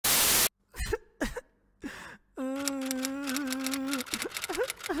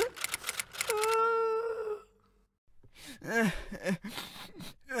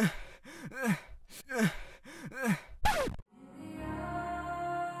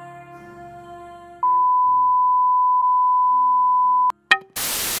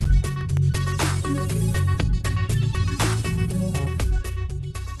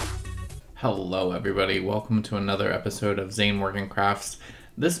Hello everybody, welcome to another episode of Zane Morgan Crafts.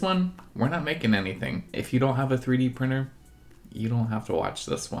 This one, we're not making anything. If you don't have a 3D printer, you don't have to watch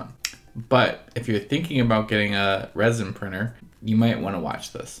this one. But if you're thinking about getting a resin printer, you might want to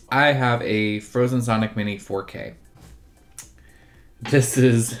watch this. I have a Phrozen Sonic Mini 4K. This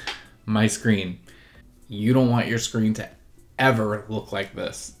is my screen. You don't want your screen to ever look like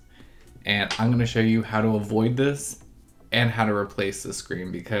this. And I'm going to show you how to avoid this and how to replace the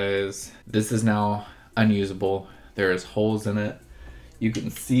screen, because this is now unusable. There's holes in it. You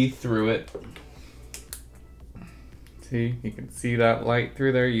can see through it. See, you can see that light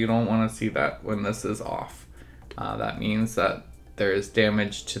through there. You don't want to see that when this is off. That means that there is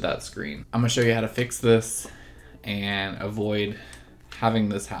damage to that screen. I'm gonna show you how to fix this and avoid having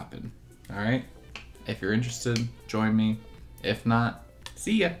this happen. All right? If you're interested, join me. If not,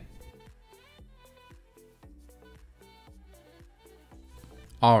 see ya.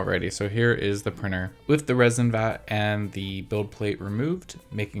 Alrighty, so here is the printer with the resin vat and the build plate removed,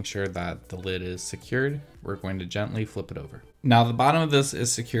 making sure that the lid is secured. We're going to gently flip it over. Now the bottom of this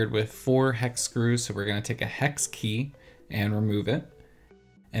is secured with 4 hex screws, so we're going to take a hex key and remove it.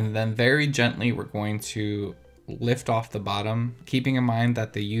 And then very gently we're going to lift off the bottom, keeping in mind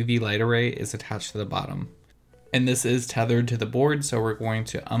that the UV light array is attached to the bottom. And this is tethered to the board, so we're going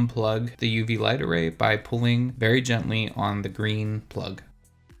to unplug the UV light array by pulling very gently on the green plug.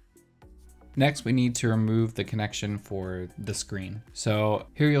 Next, we need to remove the connection for the screen. So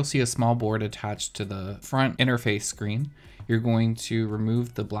here you'll see a small board attached to the front interface screen. You're going to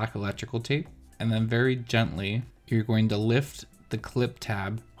remove the black electrical tape, and then very gently, you're going to lift the clip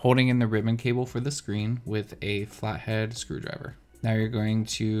tab, holding in the ribbon cable for the screen with a flathead screwdriver. Now you're going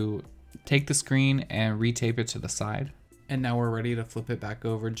to take the screen and retape it to the side. And now we're ready to flip it back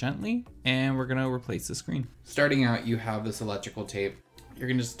over gently, and we're gonna replace the screen. Starting out, you have this electrical tape. You're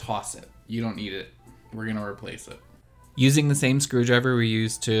gonna just toss it. You don't need it. We're gonna replace it. Using the same screwdriver we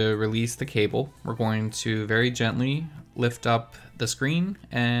used to release the cable, we're going to very gently lift up the screen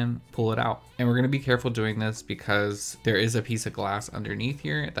and pull it out. And we're gonna be careful doing this because there is a piece of glass underneath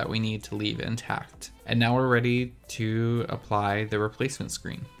here that we need to leave intact. And now we're ready to apply the replacement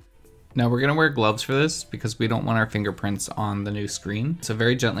screen. Now we're gonna wear gloves for this because we don't want our fingerprints on the new screen. So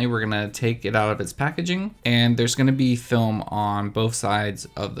very gently, we're gonna take it out of its packaging, and there's gonna be film on both sides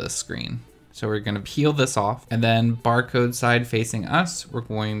of the screen. So we're gonna peel this off, and then barcode side facing us, we're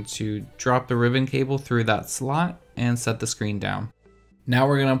going to drop the ribbon cable through that slot and set the screen down. Now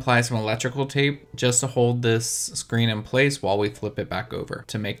we're gonna apply some electrical tape just to hold this screen in place while we flip it back over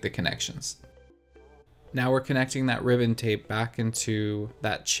to make the connections. Now we're connecting that ribbon tape back into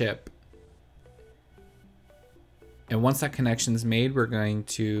that chip. And once that connection is made, we're going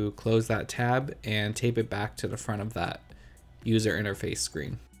to close that tab and tape it back to the front of that user interface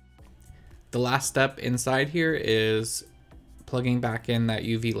screen. The last step inside here is plugging back in that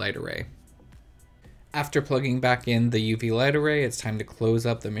UV light array. After plugging back in the UV light array, it's time to close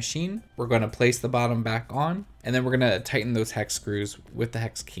up the machine. We're going to place the bottom back on, and then we're going to tighten those hex screws with the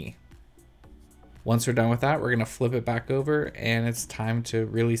hex key. Once we're done with that, we're going to flip it back over, and it's time to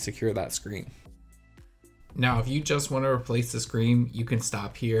really secure that screen. Now, if you just want to replace the screen, you can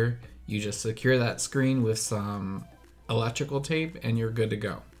stop here. You just secure that screen with some electrical tape and you're good to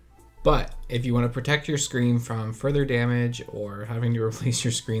go. But if you want to protect your screen from further damage or having to replace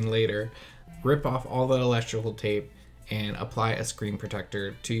your screen later, rip off all the electrical tape and apply a screen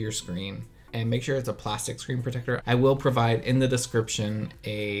protector to your screen. And make sure it's a plastic screen protector. I will provide in the description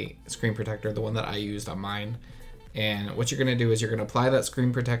a screen protector, the one that I used on mine. And what you're going to do is you're going to apply that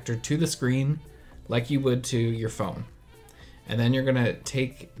screen protector to the screen like you would to your phone. And then you're gonna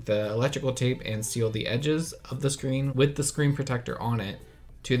take the electrical tape and seal the edges of the screen with the screen protector on it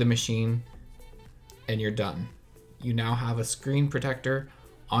to the machine, and you're done. You now have a screen protector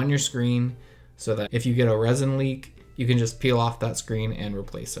on your screen so that if you get a resin leak, you can just peel off that screen and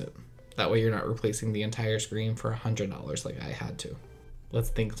replace it. That way you're not replacing the entire screen for $100 like I had to. Let's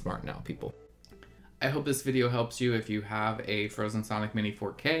think smart now, people. I hope this video helps you if you have a Phrozen Sonic Mini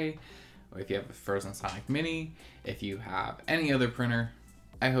 4K, or if you have a Phrozen Sonic Mini, if you have any other printer.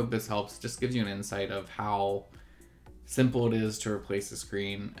 I hope this helps. Just gives you an insight of how simple it is to replace the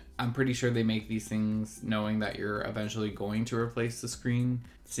screen. I'm pretty sure they make these things knowing that you're eventually going to replace the screen,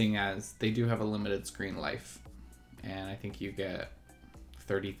 seeing as they do have a limited screen life. And I think you get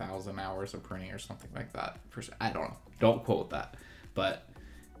 30,000 hours of printing or something like that. I don't know. Don't quote that. But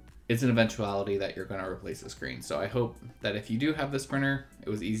it's an eventuality that you're going to replace the screen. So I hope that if you do have this printer, it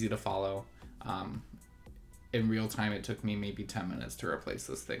was easy to follow. In real time, it took me maybe 10 minutes to replace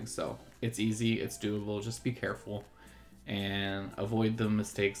this thing. So it's easy, it's doable, just be careful. and avoid the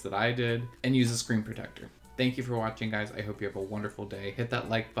mistakes that I did, and use a screen protector. Thank you for watching, guys. I hope you have a wonderful day. Hit that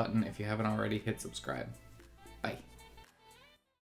like button if you haven't already. Hit subscribe.